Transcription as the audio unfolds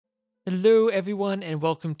Hello everyone and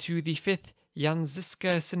welcome to the 5th Jan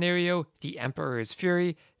Zizka scenario, The Emperor's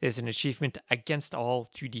Fury. There's an achievement against all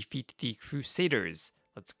to defeat the Crusaders.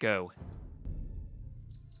 Let's go.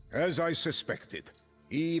 As I suspected,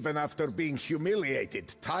 even after being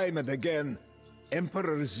humiliated time and again,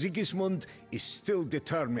 Emperor Sigismund is still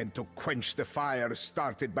determined to quench the fire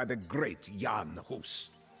started by the great Jan Hus.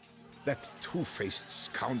 That two-faced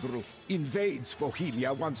scoundrel invades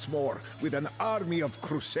Bohemia once more with an army of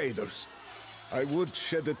crusaders. I would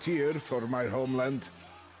shed a tear for my homeland,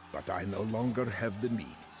 but I no longer have the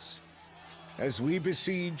means. As we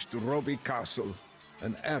besieged Roby Castle,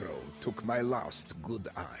 an arrow took my last good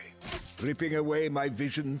eye, ripping away my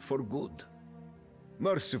vision for good.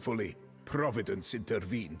 Mercifully, Providence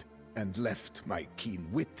intervened and left my keen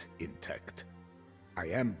wit intact. I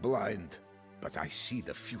am blind, but I see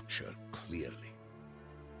the future clearly.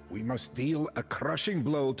 We must deal a crushing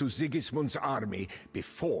blow to Sigismund's army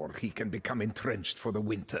before he can become entrenched for the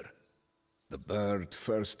winter. The bird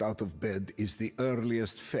first out of bed is the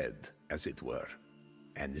earliest fed, as it were,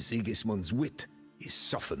 and Sigismund's wit is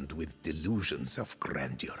softened with delusions of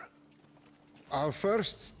grandeur. Our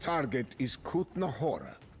first target is Kutna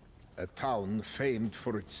Hora, a town famed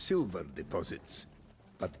for its silver deposits,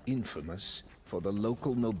 but infamous for the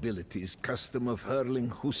local nobility's custom of hurling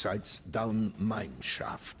Hussites down mine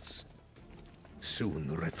shafts.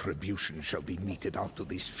 Soon retribution shall be meted out to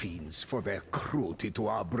these fiends for their cruelty to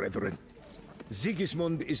our brethren.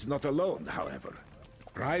 Sigismund is not alone, however.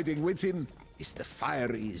 Riding with him is the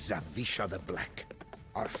fiery Zawisza the Black,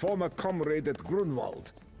 our former comrade at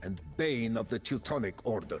Grunwald and bane of the Teutonic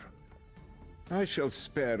Order. I shall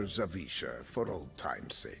spare Zawisza for old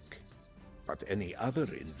time's sake. But any other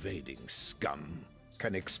invading scum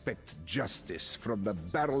can expect justice from the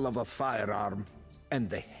barrel of a firearm and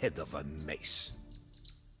the head of a mace.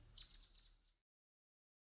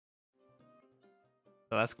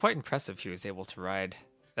 So that's quite impressive he was able to ride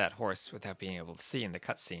that horse without being able to see in the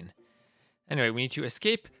cutscene. Anyway, we need to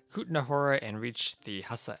escape Kutna Hora and reach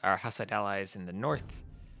our Hussite allies in the north.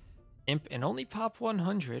 Imp and only pop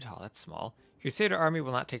 100. Oh, that's small. Crusader army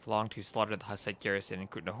will not take long to slaughter the Hussite garrison in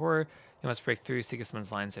Kutna Hora. We must break through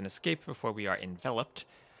Sigismund's lines and escape before we are enveloped.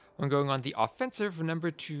 When going on the offensive,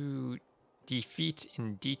 remember to defeat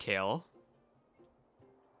in detail.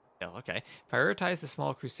 Okay. Prioritize the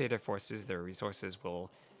small Crusader forces. Their resources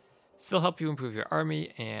will still help you improve your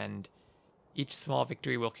army, and each small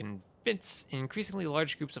victory will convince increasingly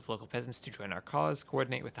large groups of local peasants to join our cause.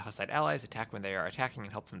 Coordinate with the Hussite allies, attack when they are attacking,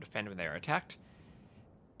 and help them defend when they are attacked.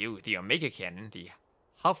 The Omega Cannon, the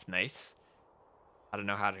Haufnice. I don't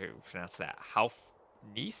know how to pronounce that.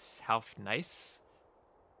 Haufnice?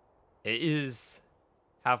 It is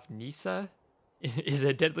Haufnisa. Is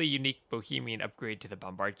a deadly unique Bohemian upgrade to the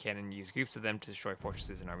Bombard Cannon. Use groups of them to destroy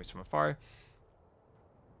fortresses and armies from afar.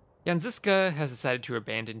 Jan Zizka has decided to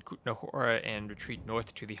abandon Kutna Hora and retreat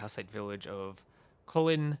north to the Hussite village of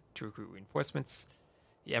Kolin to recruit reinforcements.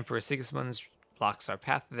 The Emperor Sigismund blocks our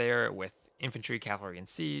path there with infantry, cavalry, and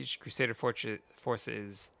siege. Crusader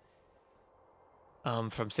forces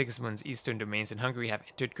from Sigismund's eastern domains in Hungary have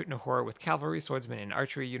entered Kutna Hora with cavalry, swordsmen, and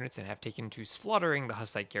archery units and have taken to slaughtering the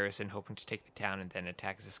Hussite garrison, hoping to take the town and then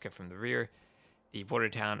attack Zizka from the rear. The border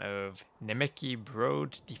town of Nemeki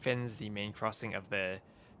Brod defends the main crossing of the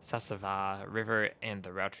Sasava River and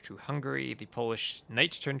the route to Hungary. The Polish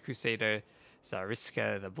knight-turned-crusader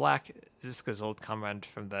Zawisza the Black, Zizka's old comrade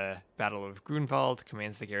from the Battle of Grunwald,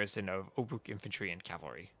 commands the garrison of Obuk infantry and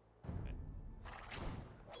cavalry.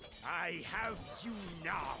 I have you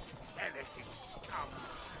now, heretic scum!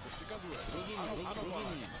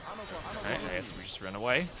 Alright, I guess we just run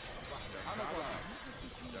away.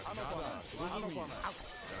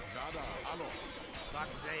 But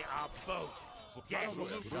they are both dead.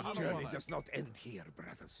 The journey does not end here,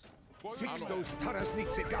 brothers. Fix those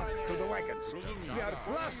Tarasnitze guns to the wagons. We are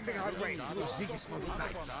blasting our way through Sigismund's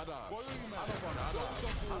knights.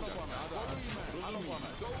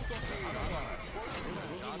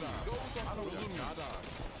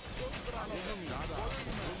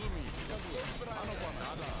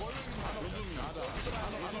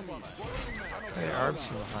 Hey, Arbs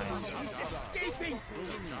from behind. He's escaping!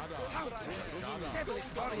 How does this devilish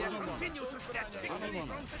warrior continue to snatch victory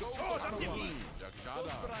from the jaws of defeat?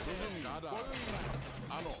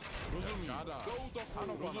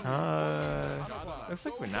 Looks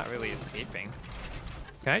like we're not really escaping.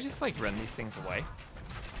 Can I just, like, run these things away?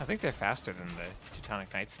 I think they're faster than the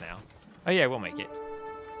Teutonic Knights now. Oh yeah, we'll make it.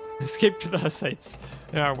 Escape to the Hussites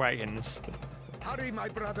in our wagons. Hurry, my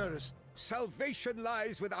brothers. Salvation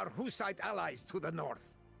lies with our Hussite allies to the north.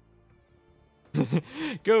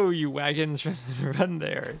 Go, you wagons, run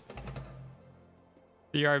there.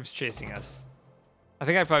 The Arb's chasing us. I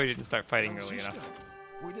think I probably didn't start fighting Jan early Zizka, enough.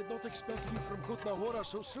 we did not expect you from Kutna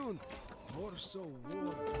so soon. More so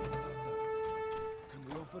warm. Can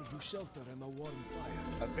we offer you shelter and a warm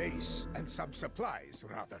fire? A base and some supplies,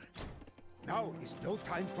 rather. Now is no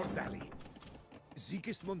time for dallying.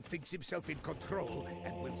 Sigismund thinks himself in control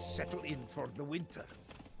and will settle in for the winter.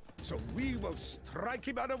 So we will strike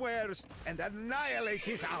him unawares and annihilate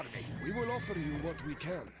his army. We will offer you what we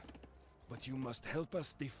can. But you must help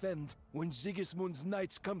us defend when Sigismund's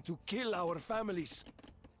knights come to kill our families.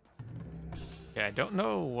 Yeah, I don't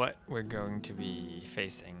know what we're going to be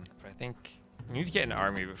facing, but I think we need to get an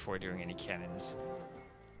army before doing any cannons.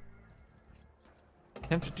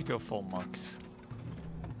 Tempted to go full monks.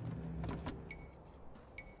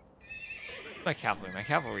 My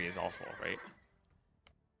cavalry is awful, right?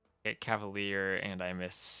 Get cavalier and I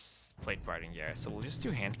miss plate barding, yeah. So we'll just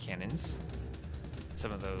do hand cannons.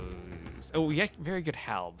 Some of those. Oh, we get very good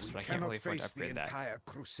halbs, but I can't really afford to upgrade that. We cannot face the entire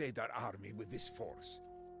Crusader army with this force.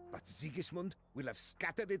 But Sigismund will have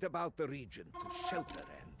scattered it about the region to shelter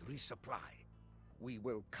and resupply. We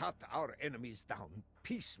will cut our enemies down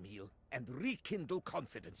piecemeal and rekindle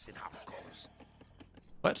confidence in our cause.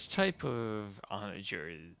 What type of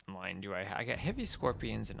onager line do I have? I got heavy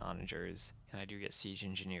scorpions and onagers, and I do get siege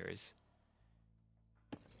engineers.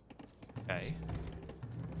 Okay.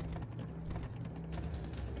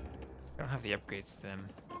 I don't have the upgrades to them.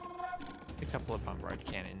 A couple of bombard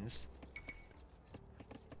cannons.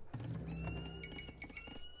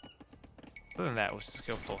 Other than that, let's just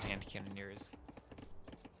go full hand cannoneers.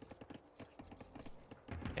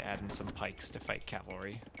 Add in some pikes to fight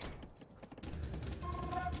cavalry.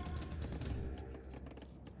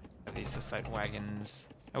 Have these Hussite wagons.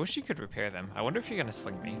 I wish you could repair them. I wonder if you're gonna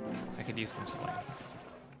sling me. I could use some sling.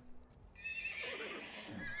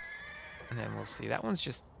 And then we'll see. That one's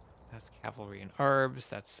just... That's cavalry and arbs.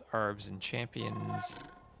 That's arbs and champions.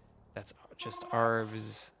 That's just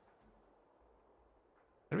arbs.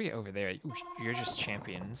 What do we get over there? Ooh, you're just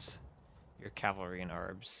champions. You're cavalry and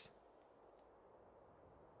arbs.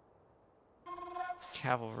 It's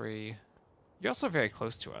cavalry. You're also very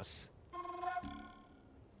close to us.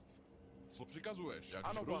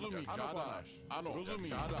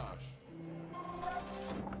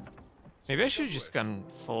 Maybe I should have just gone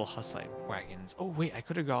full Hussite wagons. Oh wait, I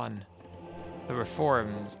could have gone the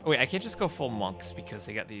reformed. Oh wait, I can't just go full monks because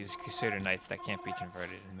they got these Crusader knights that can't be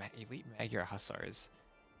converted. And elite Magyar hussars.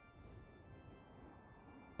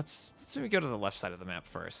 Let's maybe go to the left side of the map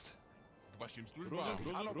first. Oh,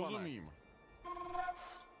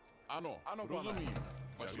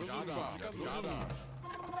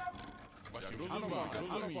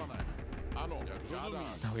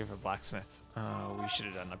 we have a blacksmith. We should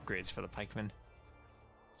have done upgrades for the pikemen.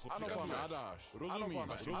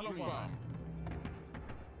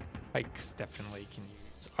 Pikes definitely can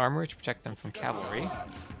use armor to protect them from cavalry.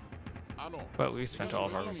 But we've spent all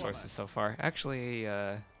of our resources so far. Actually,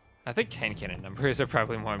 I think hand cannon numbers are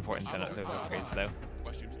probably more important than those upgrades, though.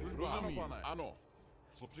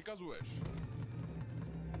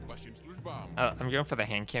 I'm going for the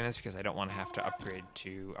hand cannons because I don't want to have to upgrade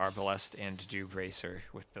to arbalest and to do bracer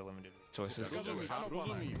with the limited resources.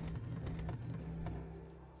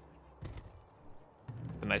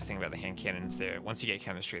 The nice thing about the hand cannons, once you get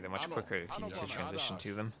chemistry, they're much quicker if you need to transition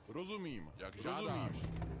to them.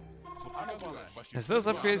 As those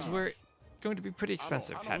upgrades were going to be pretty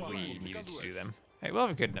expensive had we needed to do them. Alright, we'll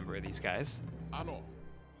have a good number of these guys.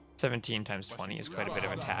 17 times 20 is quite a bit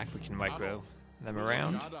of attack. We can micro them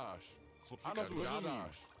around.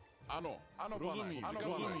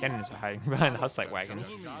 Cannons are hiding behind the Hussite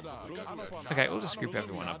wagons. Okay, we'll just group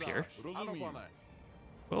everyone up here.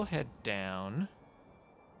 We'll head down.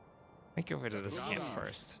 I think over to this camp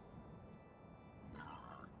first.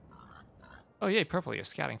 Oh yay, purple, you're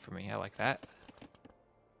scouting for me. I like that.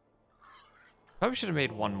 Probably should have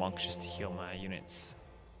made one monk just to heal my units.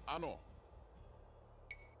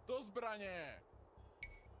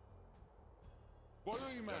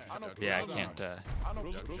 Yeah, I can't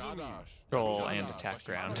roll and attack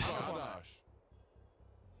ground.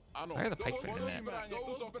 Why are the pikemen in that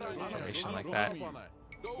formation like that?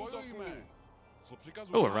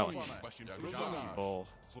 Oh, a relic. Oh.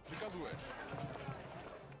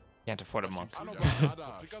 Can't afford a monk.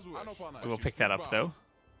 We will pick that up though.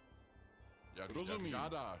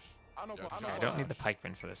 Okay, I don't need the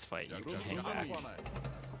pikemen for this fight. You can hang back.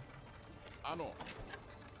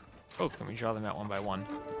 Oh, can we draw them out one by one?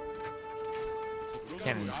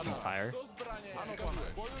 Cannons can fire.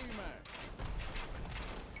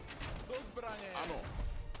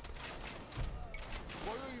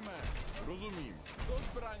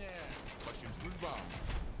 službám.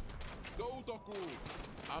 Do útoku.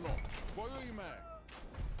 Ano, bojujme.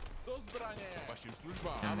 Do zbraně. Vašim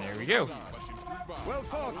službám. And there we go. Vašim službám. Well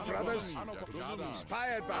fought, brothers. Ano,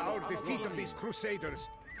 Inspired by our defeat of these crusaders,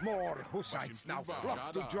 more Hussites now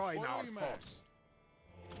flock to join our force.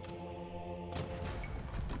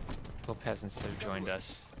 Little peasants have joined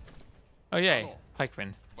us. Oh yay,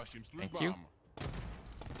 pikemen. Vašim Thank you. službám.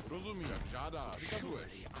 Rozumím, jak žádáš.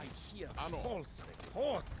 Přikazuješ. I hear Ano. false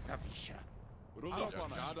reports, Savisha. Rozumím,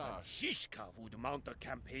 jak žádáš. Zizka would mount a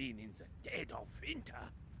campaign in the dead of winter.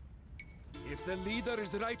 If the leader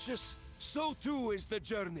is righteous, so too is the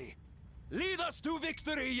journey. Lead us to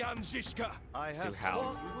victory, Jan Zizka! I So have how?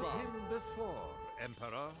 fought with him before,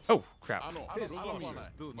 Emperor. Oh crap. Ano, His rozumím. forces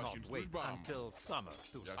do not Vašim wait službám. until summer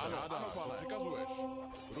to Jak start. žádáš, co přikazuješ.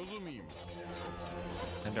 Rozumím.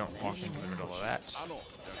 And don't walk into the middle of that. Ano,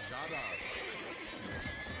 jak žádáš.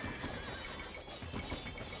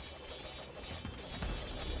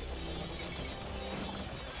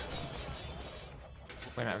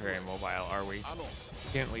 We're not very mobile, are we? Ano,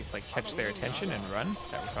 We can at least like catch their attention and run.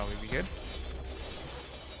 That would probably be good.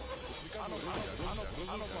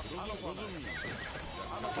 rozumím.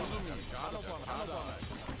 Ano, rozumím, jak žádáš.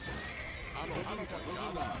 Ano,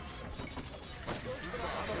 žádáš.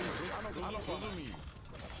 Ano, rozumím.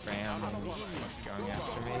 Rams going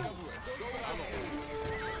after me.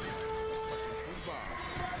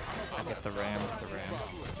 I get the ram with the ram.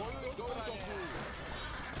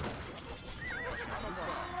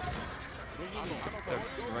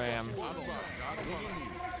 The ram.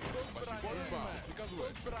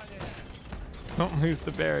 Don't lose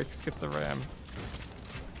the barracks, get the ram.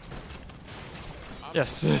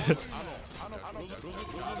 Yes.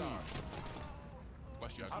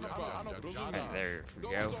 Alright, there we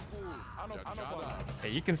go. Yeah,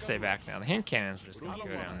 you can stay back now. The hand cannons are just gonna go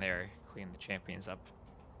down there, clean the champions up.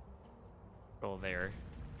 Go there.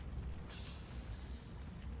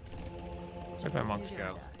 Where'd my monk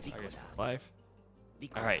go? I guess alive.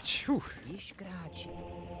 Alright, whew.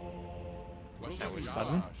 That was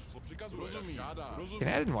sudden. Can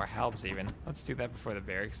add in more halbs even. Let's do that before the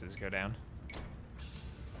barracks go down.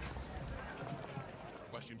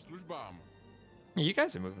 Vašim službám. Yeah, you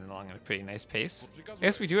guys are moving along at a pretty nice pace. I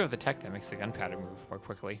guess we do have the tech that makes the gunpowder move more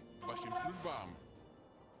quickly. Vašim službám.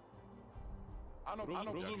 Ano,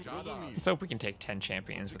 rozumím. Let's hope we can take 10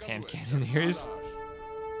 champions with hand cannoneers.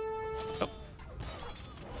 Oh.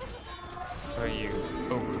 Where are you?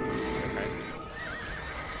 Ogres. Okay.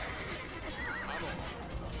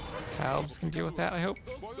 Halbs can deal with that, I hope.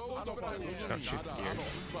 Don't shoot the deer.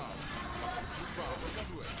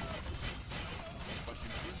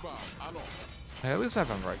 Did I lose my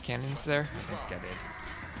bombard cannons there? I think I did.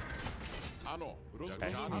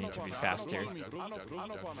 Okay, I need to be fast here.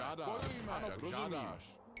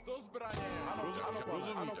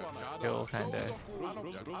 Kill, kinda.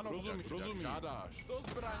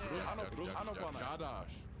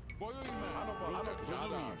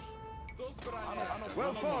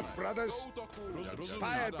 Well fought, brothers.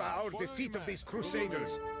 Inspired by our defeat of these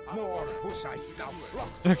crusaders, more Hussites now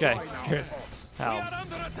flock to Okay, join our good. force. We are Halbs.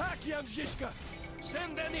 under attack, Jan Zizka!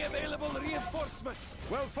 Send any available reinforcements!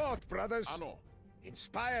 Well fought, brothers.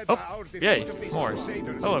 Inspired Oh, by our defeat yay, of these more.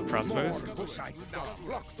 crusaders, Hello, crossbows. more Hussites now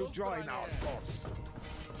flock to join our force.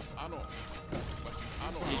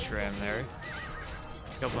 Siege ram there.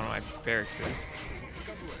 Killed one of my barrackses.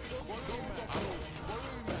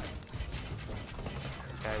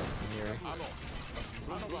 Guys, come here.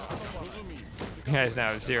 You guys now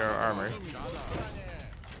have 0 armor.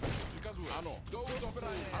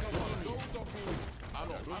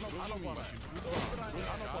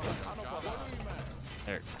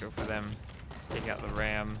 There, go for them. Take out the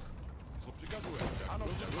ram.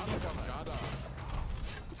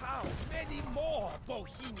 How many more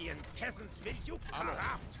Bohemian peasants will you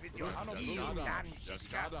corrupt with your zeal, Jan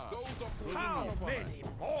Zizka? How many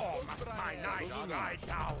more must my knights ride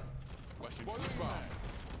down?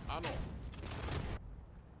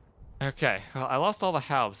 Okay, well, I lost all the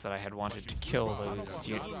halbs that I had wanted to kill those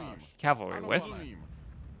cavalry with.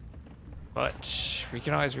 But we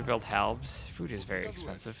can always rebuild halbs. Food is very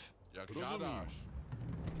expensive.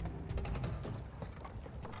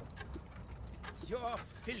 Your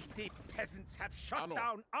filthy peasants have shot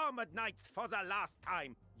down armored knights for the last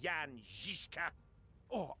time, Jan Zizka.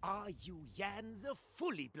 Or are you Jan the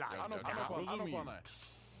fully blind?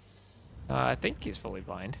 I think he's fully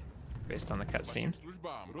blind, based on the cutscene.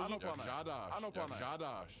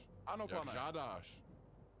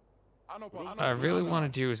 What I really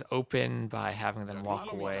want to do is open by having them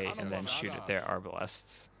walk away and then shoot at their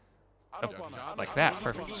arbalests. Oh, like that,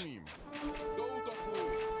 perfect.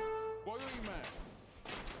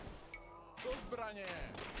 zbraně!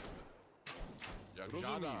 Jak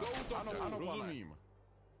žádá. Ano, rozumím.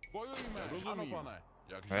 Bojujme, ano, pane.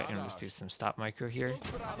 Right, and just do some stop micro here.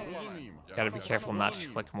 Rozumím. Gotta be careful not to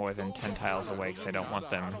click more than 10 tiles away because I don't want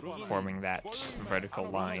them forming that vertical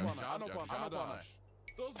line. Ano, pane.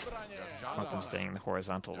 Do zbraně. I want them staying in the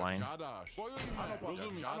horizontal line. Žádáš. Bojujme,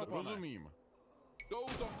 rozumím, ano, rozumím. Do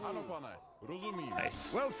útoku. Ano, pane. Rozumím.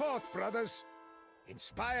 Nice. Well fought, brothers.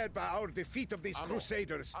 Inspired by our defeat of these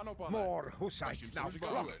crusaders, more Hussites now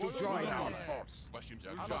flock to join our force. Vašim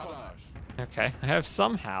službám. Okay, I have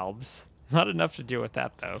some halbs. Not enough to deal with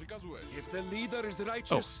that though. Přikazuješ. If the leader is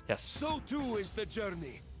righteous, yes. so too is the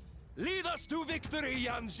journey. Lead us to victory,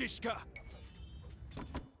 Jan Zizka!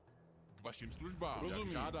 K vašim službám.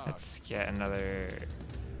 Rozumím. Žádáš. Let's get another...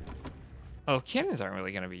 Oh, cannons aren't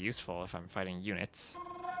really going to be useful if I'm fighting units.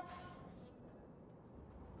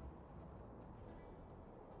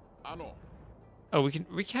 Ano. Oh, we can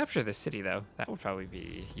recapture the city though. That would probably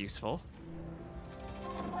be useful.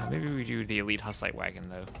 Maybe we do the elite Hussite wagon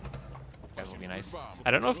though. That will be nice.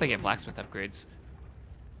 I don't know if they get blacksmith upgrades.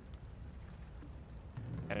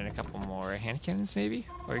 Add in a couple more hand cannons maybe?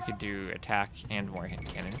 Or you could do attack and more hand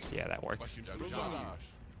cannons. Yeah, that works. Vašim službám.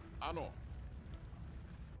 Ano.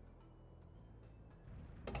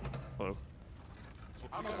 Whoa. Co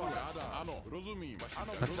přikazuješ? Ano, rozumím.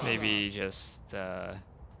 Let's maybe just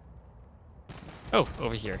Oh,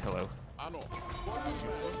 over here, hello. Ano. Vašim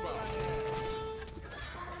službám.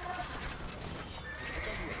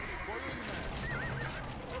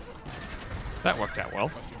 That worked out well.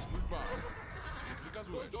 Vašim službám. Co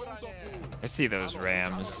přikazuješ? Do útoku. I see those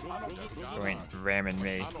rams going ramming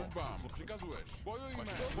me. Službám. Co přikazuješ? Bojujme.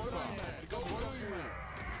 Bojujme. Bojujme.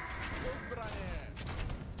 Do zbraně.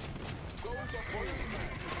 Do útoku. Bojujme.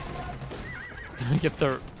 Get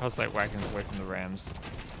the Hussite wagons away from the rams.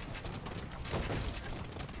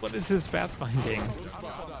 What is this pathfinding?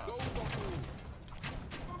 Žádá. Do útoku.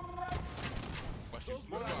 Vašim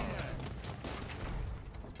službám.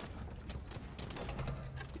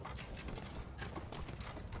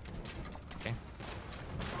 Okay.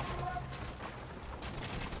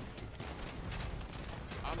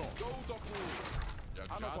 Ano. Do útoku.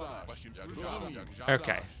 Jak žádáš. Vašim službám. Jak žádáš.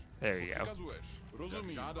 Okay, there you go. Přikazuješ.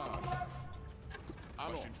 Rozumím. Žádáš.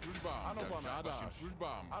 Ano. Vašim službám. Ano, pane. Vašim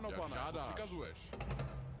službám. Ano, pane. Co přikazuješ?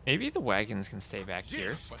 Maybe the wagons can stay back here.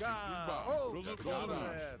 Vašim službám. Oh, Rozumím.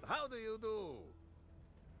 comrade, how do you do?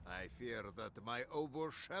 I fear that my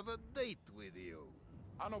obosh have a date with you.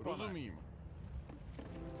 Ano, pane. Rozumím.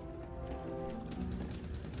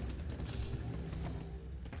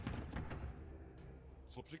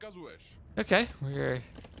 Co přikazuješ? Okay, we're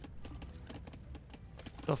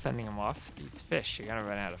still fending them off. These fish, you're gonna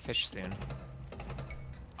run out of fish soon.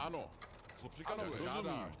 Ano. Co přikazuješ?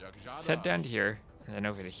 Rozumím. Jak žádáš. Let's head down to here and then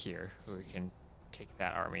over to here where we can take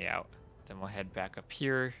that army out. Then we'll head back up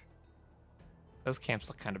here. Those camps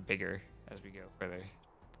look kind of bigger as we go further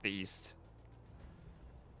to the east.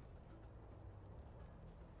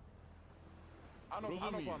 Ano,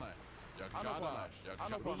 rozumím. Ano, pane. Jak žádáš.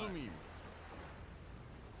 Jak rozumím.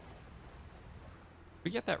 Did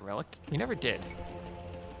we get that relic? We never did.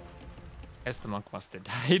 Guess the monk must have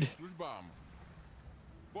died. Službám.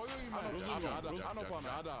 Bojujme. Rozumím. Ano, pane.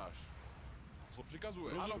 Žádáš. Co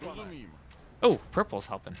přikazuješ? Ano, rozumím. Oh, purple's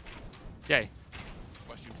helping. Yay.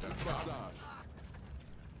 Vašim službám. Žádáš.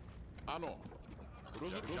 Ano.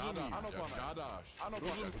 Rozumím. Ano, pane. Žádáš. Ano,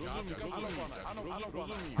 rozumím. Rozumím. Ano,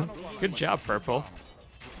 rozumím. Good job, purple.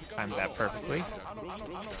 Timed that perfectly. Ano, pane.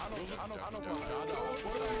 Žádáš.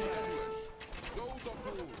 Do útoku.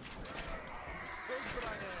 Do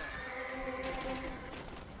zbraně.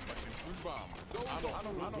 Vašim službám. Do útoku.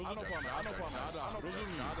 Ano, pane. Ano, pane. Žádáš.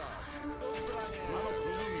 Rozumím. Žádáš. Do zbraně. Ano,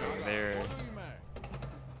 rozumím. There. Bojujme.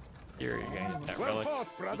 Here, you're gonna get that Well relic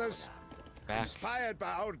fought, brothers. back. Inspired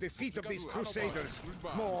by our defeat of these crusaders,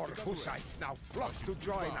 more Hussites now flock to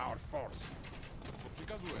join our force. Co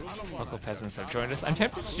přikazuješ? Ano, pane. Local peasants have joined us. I'm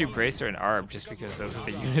tempted to do Bracer and Arb just because those are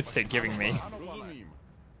the units they're giving me. Ano, rozumím.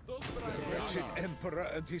 Do zbraně. Wretched emperor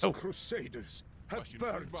and his Oh. crusaders have Vašim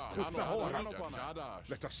burned službám. Kutna Ano, Hora. ano, pane. Žádáš.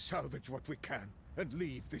 Let us salvage what we can and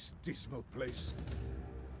leave this dismal place.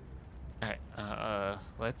 Alright,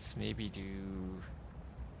 let's maybe do...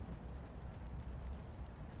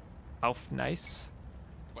 Elf Nice?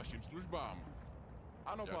 Vašim službám.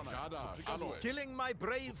 Ano, pane. Žádáš. Ano. Killing my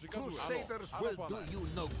brave crusaders Ano, will pane. do you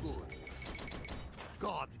no good.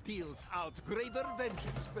 God deals out graver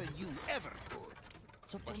vengeance than you ever could.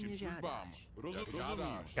 Vašim službám.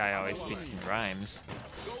 Rozumím. Guy always speaks in rhymes.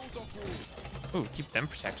 Do útoku. Ooh, keep them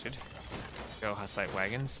protected. Go Hussite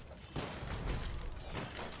wagons.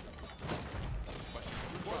 Vašim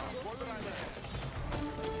službám. Do zbraně.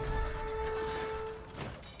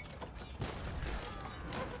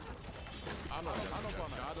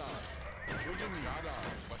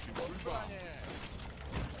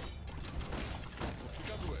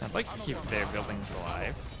 I'd like to keep their buildings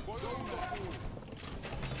alive.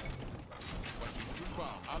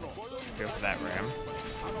 Go for that ram.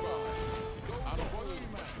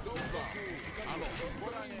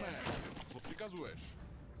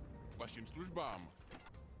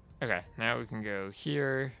 Okay, now we can go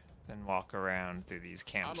here, then walk around through these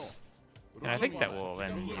camps. And I think that will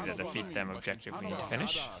then either defeat them objectively and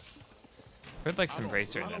finish. I would like some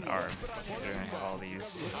bracer than arm, considering I have all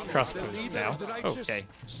these crossbows now. Okay.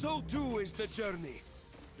 So too is the journey.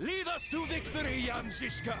 Lead us to victory, Jan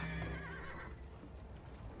Zizka.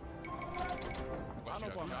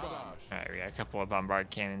 Alright, we got a couple of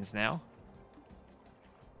bombard cannons now.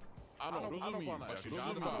 I'll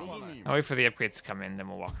wait for the upgrades to come in, then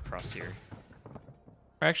we'll walk across here.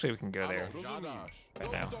 Or actually, we can go there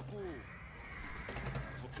right now.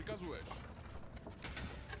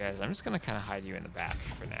 Guys, I'm just gonna kind of hide you in the back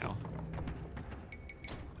for now.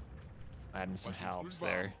 Adding some helps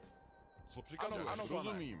there.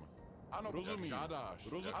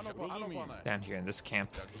 Down here in this camp.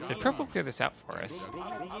 Did purple clear this out for us?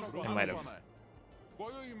 They might have.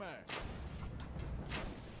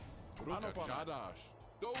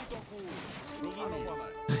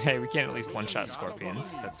 Hey, we can at least one-shot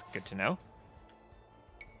scorpions. That's good to know.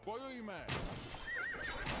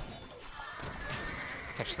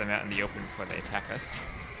 Catch them out in the open before they attack us.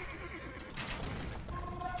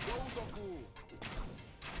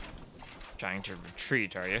 Trying to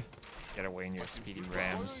retreat, are you? Get away in your speedy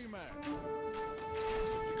rams.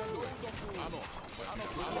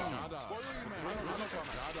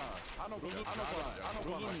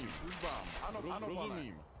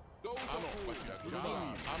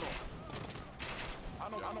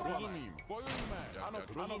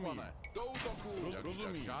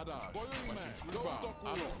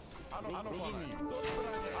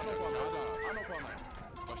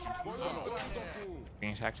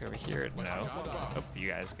 Being attacked over here? No. Oh, you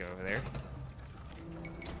guys go over there.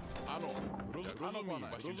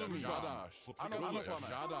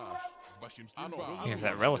 We have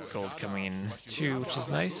that relic gold coming in too, which is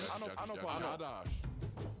nice.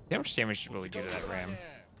 How much damage will we do to that ram?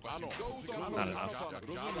 Not enough.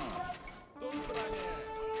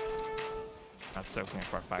 Not soaking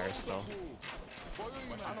up our fire still.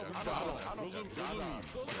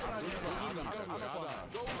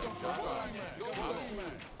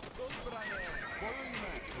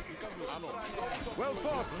 Well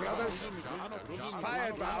fought, brothers.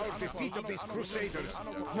 Inspired by our defeat of these crusaders,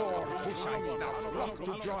 more Hussites now flock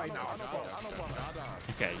to join our force.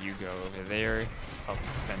 Okay, you go over there, help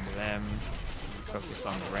defend them, focus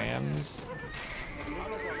on the rams.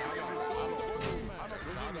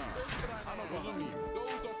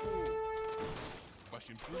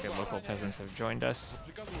 Okay, local peasants have joined us.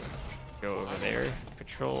 Go over there,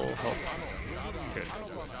 patrol, help. Good.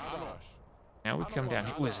 Now we come down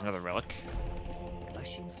here. Ooh, there's another relic.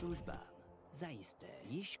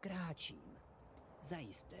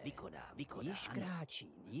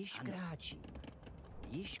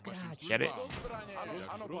 Get it?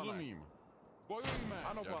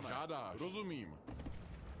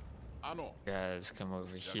 Guys, come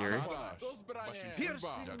over here.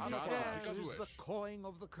 Piercing the air is the cawing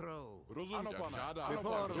of the crow. Before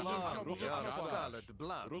long, your scarlet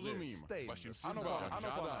blood will stain the snow.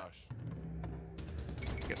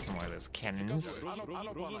 Get some more of those cannons. One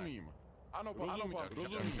thing,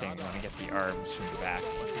 I want to get the arms from the back.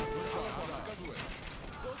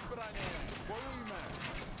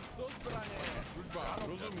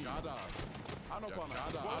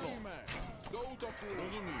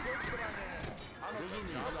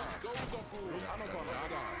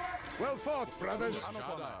 Well fought, brothers.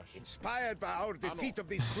 Inspired by our defeat of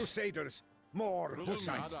these crusaders, more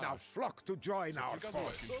Hussites now flock to join our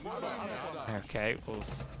force. Okay, we'll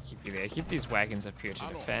keep you there. Keep these wagons up here to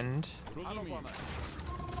defend.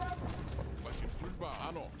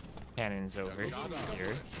 Cannons over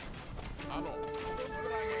here.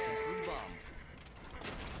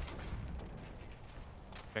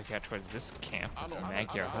 Check out towards this camp.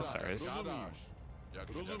 Magyar Hussars.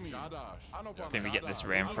 Maybe get this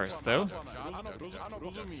ram first, though.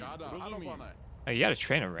 Oh, you got a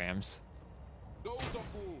train of rams.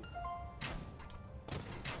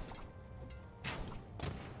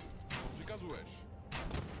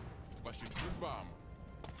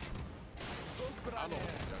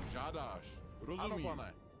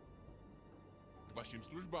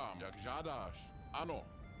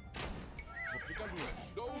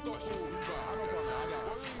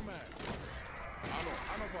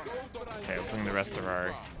 Okay, we'll bring the rest of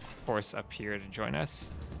our force up here to join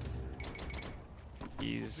us.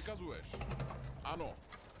 He's Přikazuješ? Ano.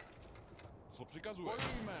 Co přikazuješ?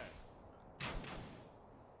 Bojujme.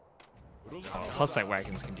 Hussite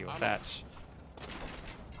wagons can deal with that.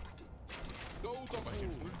 Do útoku.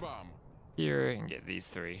 Vašim službám. Here and get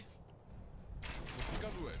these three. Co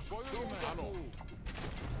přikazuješ? Bojujme. Ano.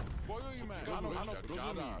 Bojujme. Ano, ano,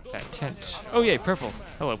 rozumím. That tent. Oh yeah, purple.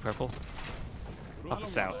 Hello, purple. Help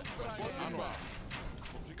us out. Ano.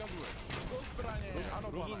 Co přikazuješ?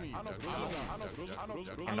 Ano, rozumím. Ano, ano, ano,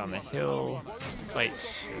 And on the hill. Wait,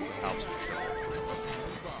 there's the Alps patrol.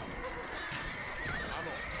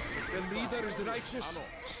 The leader is righteous,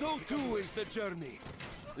 so too is the journey.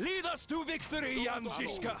 Lead us to victory, Jan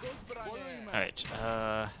Zizka! Alright,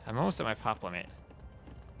 I'm almost at my pop limit.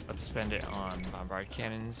 Let's spend it on bombard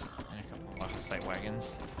cannons and a couple more Hussite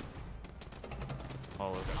wagons.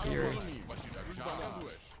 All over here.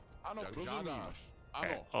 Ano, rozumím.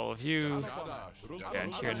 Alright, all of you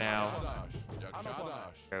down here now.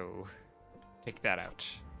 Go take that out.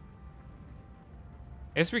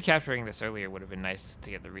 I guess recapturing this earlier would have been nice to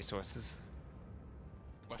get the resources.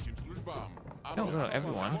 No,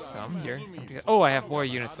 everyone, come here. Come together. Oh, I have more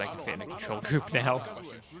units that I can fit in a control group now.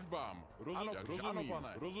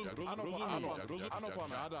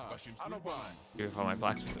 Here with all my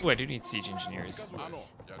blacksmiths. Oh, I do need siege engineers.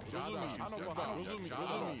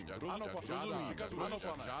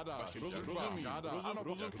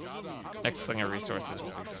 Next sling of resources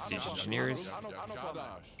will be for siege engineers. Ano,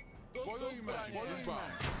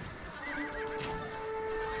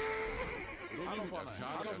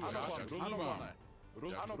 pane.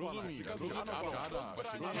 Rozumím.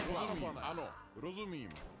 Ano, rozumím.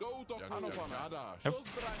 Do útoku. Ano, pane. Yep.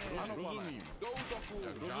 Ano, rozumím. Do útoku.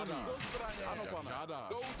 Rozumím. Ano, pane.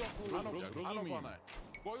 Do útoku. Ano, rozumím.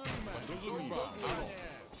 Bojujme. Rozumím. Ano.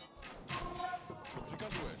 Co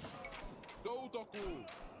přikazuješ? Do útoku.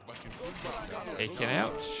 Vašim službám. Taken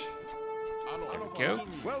out. There we go.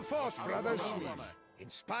 Well fought, brothers.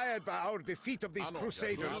 Inspired by our defeat of these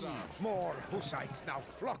crusaders, more Hussites now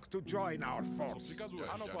flock to join our force.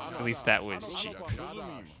 At least that was cheap.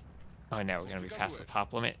 Oh, now we're gonna be past the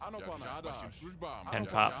pop limit. 10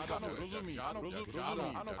 pop.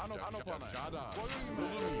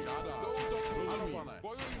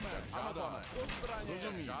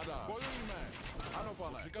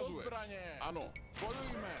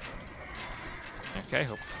 Okay,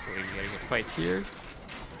 hopefully we get a good fight here.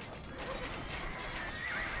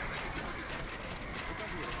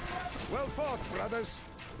 Well fought, brothers.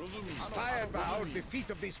 Inspired by our defeat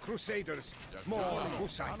of these crusaders, more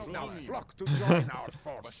Hussites now flock to join our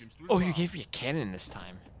force. Oh, you gave me a cannon this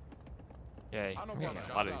time. Yay, I'm gonna get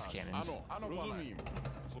a lot of these cannons.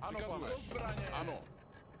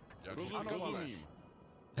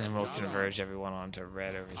 And then we'll converge everyone onto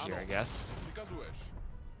red over here, I guess.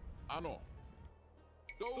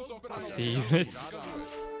 60 units. Oh,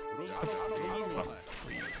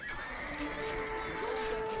 please.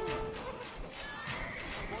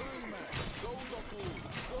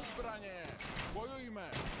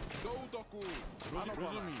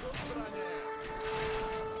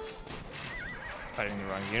 Fighting the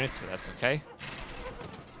wrong units, but that's okay.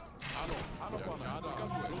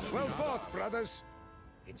 Well fought, brothers.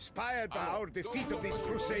 Inspired by our defeat of these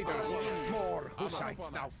crusaders, more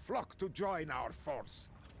Hussites now flock to join our force.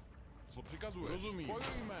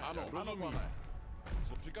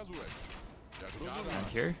 Down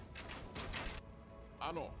here.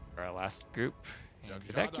 For our last group. And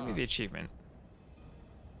did that give me the achievement?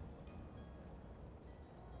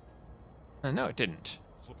 No, it didn't.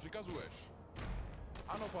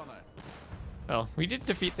 Well, we did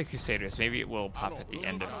defeat the Crusaders. Maybe it will pop at the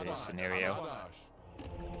end of this scenario.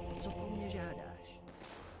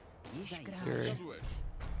 Here.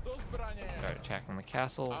 Start attacking the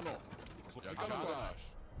castle.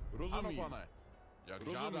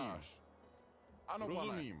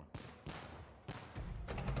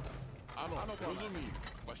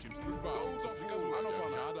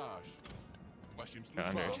 Got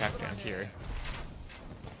under attack down here.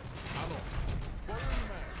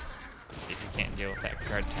 If you can't deal with that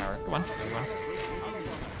guard tower. Come on, everyone.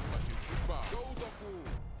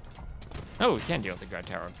 Oh, we can deal with the guard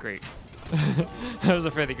tower. Great. I was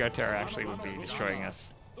afraid the guard tower actually would be destroying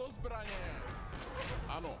us.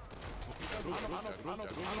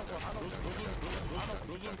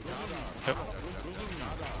 Oh.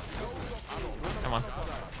 Come on.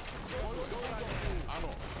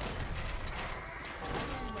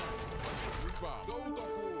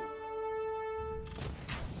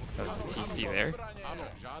 That was the TC there.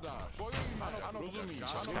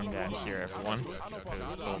 Just come down here, everyone.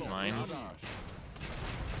 Those gold mines.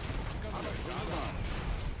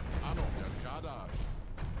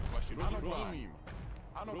 Vašim rozumím.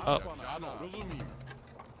 Ano, Oh. pane, ano, rozumím.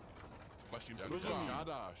 Vašim službám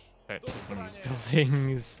žádáš. Start taking these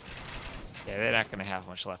buildings. Yeah, they're not gonna have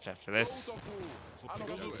much left after this. Co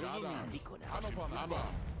přikazuješ? Žádáš. Ano, pane,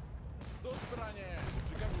 ano. Do zbraně. Co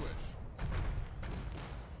přikazuješ?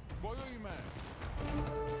 Bojujme.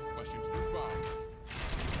 Vašim službám.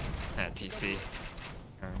 TC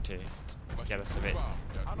going to get us a bit.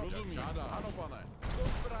 Ano, rozumím. Ano, pane. Do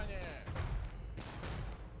zbraně.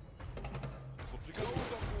 Co přikazuješ?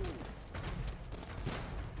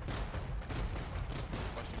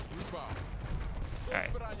 Vašim službám. Do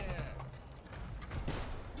Alright. zbraně.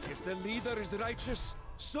 If the leader is righteous,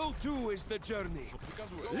 so too is the journey. Co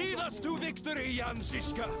přikazuješ? Lead us to victory, Jan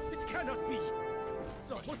Zizka! It cannot be!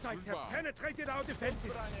 The Hussites have penetrated our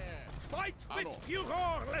defenses! Zbraně. Fight with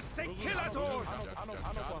furor, lest they kill us all! Ano,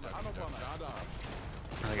 pane, ano, pane. Žádáš.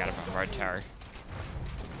 Oh, they got a bombard tower.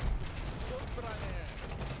 Do zbraně.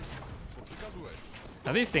 Co přikazuješ?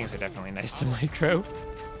 Now these things are definitely nice to micro.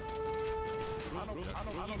 Ano,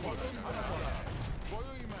 pane.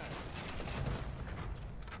 Bojujme.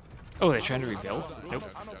 Oh, they're trying to rebuild?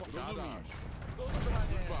 Nope. Ano, žádáš. Do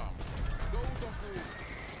zbraně. Do útoku.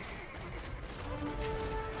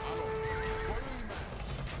 Ano, bojujme.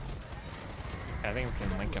 I think we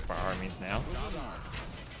can link up our armies now.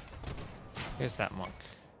 Here's that monk.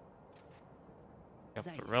 Up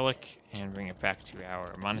the relic and bring it back to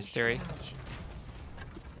our monastery.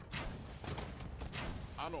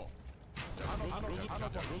 Ano. Ano,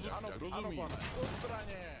 rozumím. Do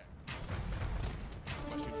zbraně.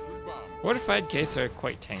 Vašim službám. Fortified gates are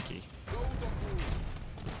quite tanky. Do útoku.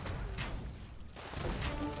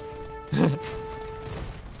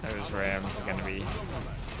 Those rams are going to be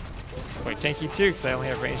quite tanky too, because I only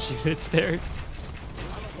have ranged units there.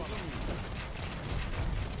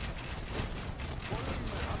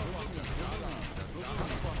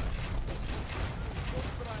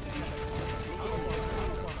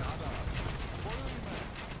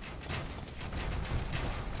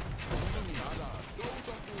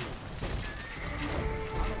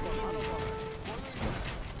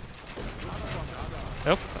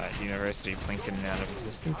 Nope, university blinked in and out of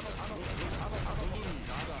existence.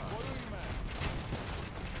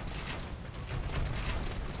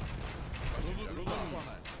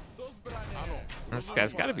 This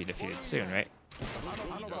guy's got to be defeated soon, right?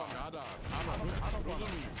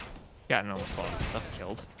 Gotten almost all his stuff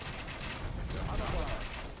killed.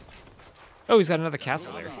 Oh, he's got another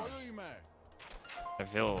castle there. A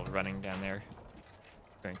vill running down there.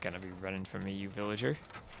 You ain't gonna be running from me, you villager.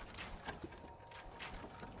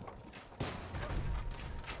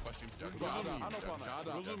 Ano,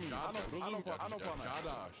 pane, rozumím. Ano, pane,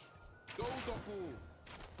 žádáš. Do útoku.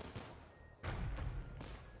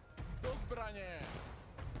 Do zbraně.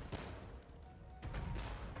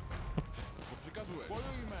 Co přikazuješ?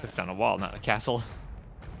 Bojujme. Put down a wall, not a castle.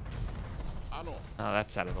 Ano. Oh,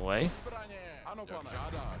 that's out of the way. Zbraně. Ano, pane,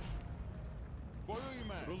 žádáš.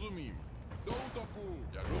 Bojujme. Rozumím. Do útoku.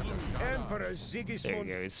 Jak rozumím. Emperor There he Sigismund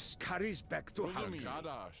goes. scurries back to Hungary,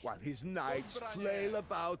 Žádáš. while his knights flail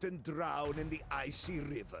about and drown in the icy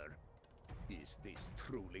river. Is this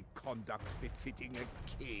truly conduct befitting a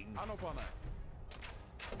king? Ano, pane.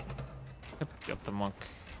 Yep, got the monk.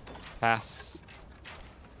 Pass.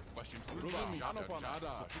 Vašim službám. Ano, pane.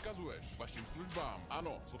 Co přikazuješ? Vašim službám.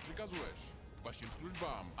 Ano. Co přikazuješ? Vašim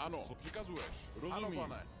službám. Ano. Co přikazuješ? Rozumím. Ano,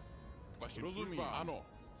 pane. Vašim službám. Ano.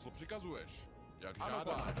 Co přikazuješ? Jak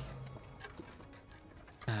žádáš?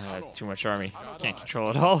 Too much army. Can't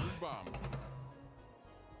control it all.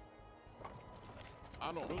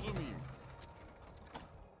 Ano, rozumím.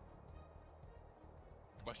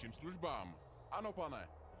 Vašim službám. Ano, pane.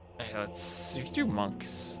 Hey, let's we can do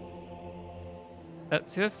monks.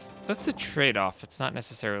 See, that's a trade-off. It's not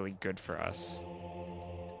necessarily good for us.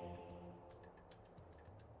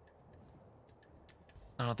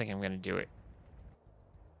 I don't think I'm gonna do it.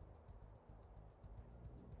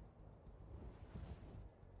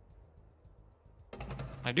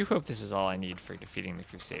 I do hope this is all I need for defeating the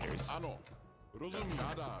Crusaders. Ano, rozumím.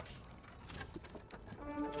 Žádáš.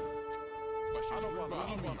 Vašim službám.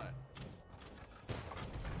 Ano, pane.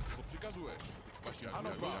 Co přikazuješ? Vašim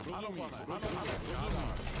službám. Rozumím.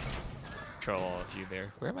 Žádáš. Control all of you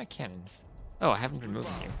there. Where are my cannons? Oh, I haven't been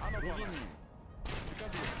moving you. Ano, rozumím.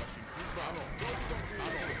 Přikazuješ. Vašim službám. Ano. Do útoku.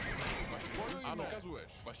 Ano.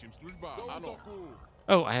 Přikazuješ. Vašim službám. Ano.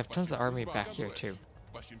 Oh, I have tons of army back here too.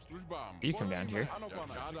 Vašim službám. You come down here. Ano,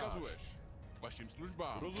 pane. Přikazuješ. Vašim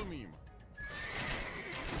službám. Rozumím.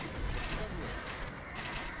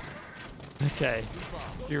 Okay.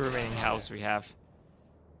 Few remaining houses we have.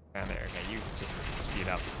 Down there. Okay, you just speed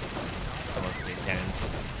up. Come up with the cannons.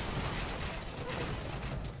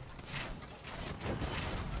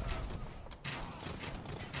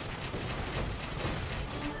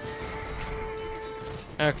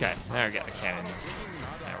 Okay, now we got the cannons.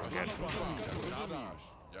 Now we're good.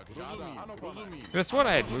 That's what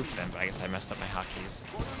I had moved them, but I guess I messed up my hotkeys.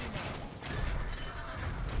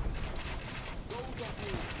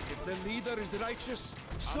 If the leader is righteous,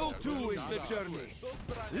 so too is the journey.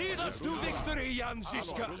 Lead us to victory, Jan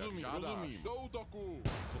Zizka!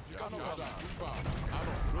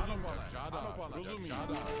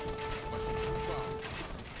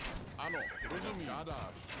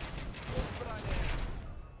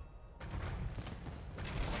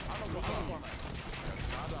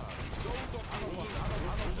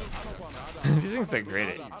 These things are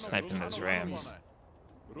great at sniping those rams.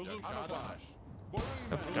 Oh,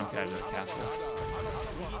 don't get out of the castle.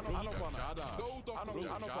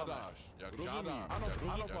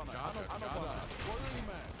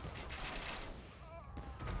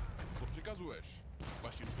 Co přikazuješ?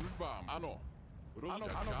 Vašim službám. Ano.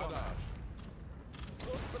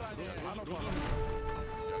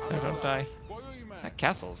 No, don't die. That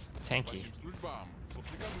castle's tanky.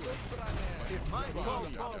 If my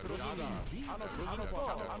godfather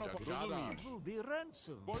will be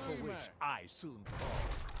ransom, for which I soon call.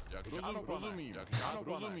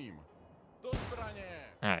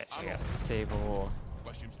 Alright, so I got a stable.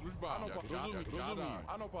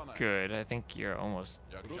 Good, I think you're almost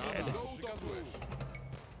dead.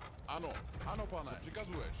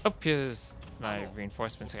 Oh, here's my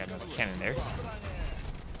reinforcements. I got another cannon there.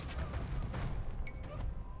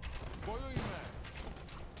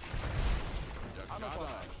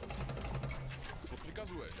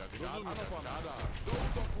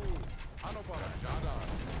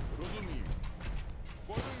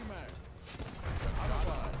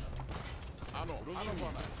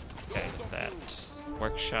 Okay, that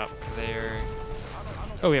workshop there.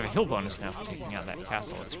 Oh, we have a hill bonus now for taking out that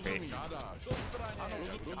castle. That's great.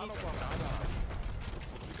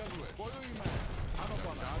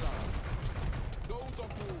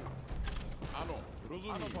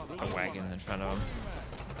 The wagons in front of him.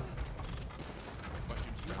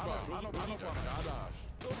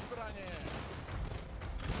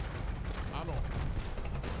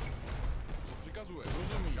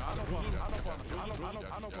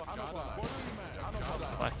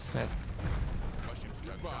 Blacksmith.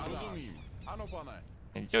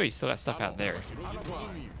 And yo, you still got stuff out there.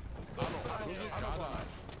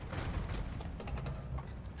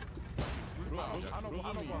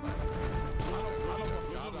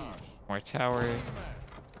 More tower.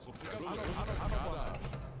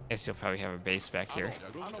 Guess you'll probably have a base back here.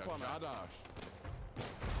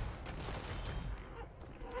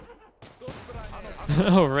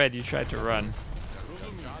 Oh, red, you tried to run.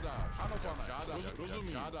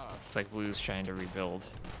 It's like blue's trying to rebuild.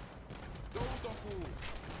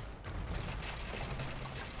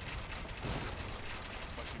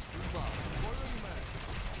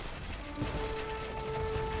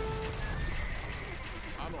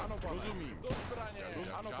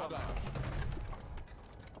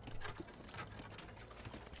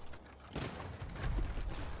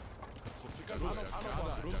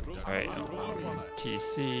 Alright,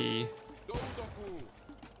 TC.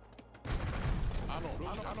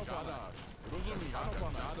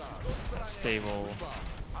 Stable.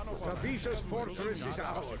 Zavisha's fortress is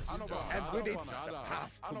ours, and with it, the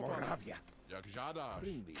path to Moravia.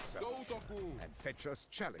 Bring me Zavisha, and fetch us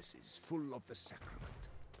chalices full of the sacrament.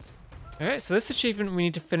 Alright, so this achievement, we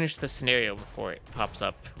need to finish the scenario before it pops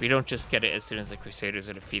up. We don't just get it as soon as the Crusaders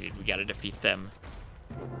are defeated, we gotta defeat them.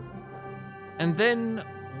 And then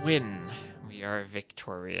win. We are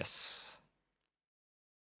victorious.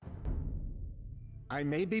 I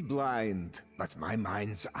may be blind, but my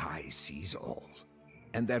mind's eye sees all.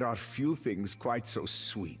 And there are few things quite so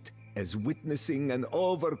sweet as witnessing an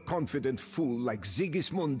overconfident fool like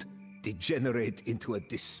Sigismund degenerate into a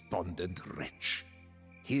despondent wretch.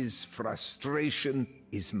 His frustration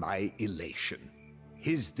is my elation.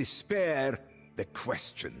 His despair, the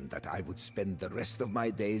question that I would spend the rest of my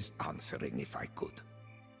days answering if I could.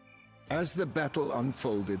 As the battle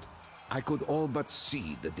unfolded, I could all but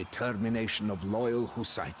see the determination of loyal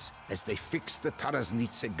Hussites as they fixed the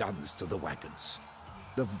Taraznitse guns to the wagons.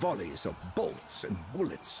 The volleys of bolts and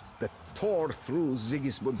bullets that tore through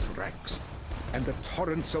Sigismund's ranks, and the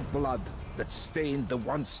torrents of blood that stained the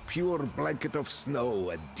once pure blanket of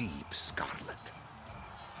snow a deep scarlet.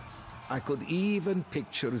 I could even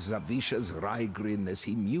picture Zavisha's wry grin as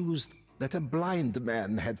he mused that a blind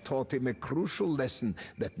man had taught him a crucial lesson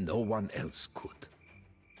that no one else could.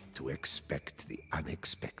 To expect the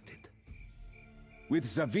unexpected. With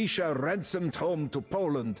Zawisza ransomed home to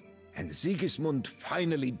Poland and Sigismund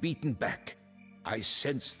finally beaten back, I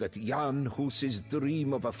sense that Jan Hus's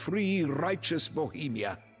dream of a free, righteous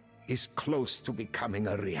Bohemia is close to becoming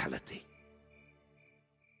a reality.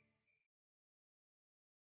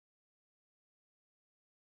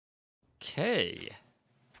 Okay.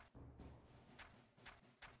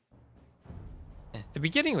 The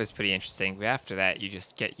beginning was pretty interesting, but after that you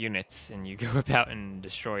just get units and you go about and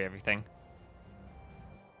destroy everything.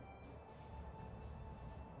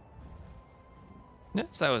 No,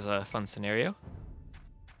 so that was a fun scenario.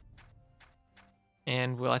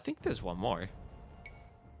 And, well, I think there's one more.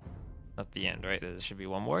 At the end, right? There should be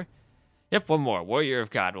one more. Yep, one more. Warrior of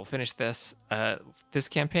God. We'll finish this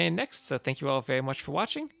campaign next, so thank you all very much for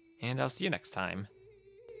watching, and I'll see you next time.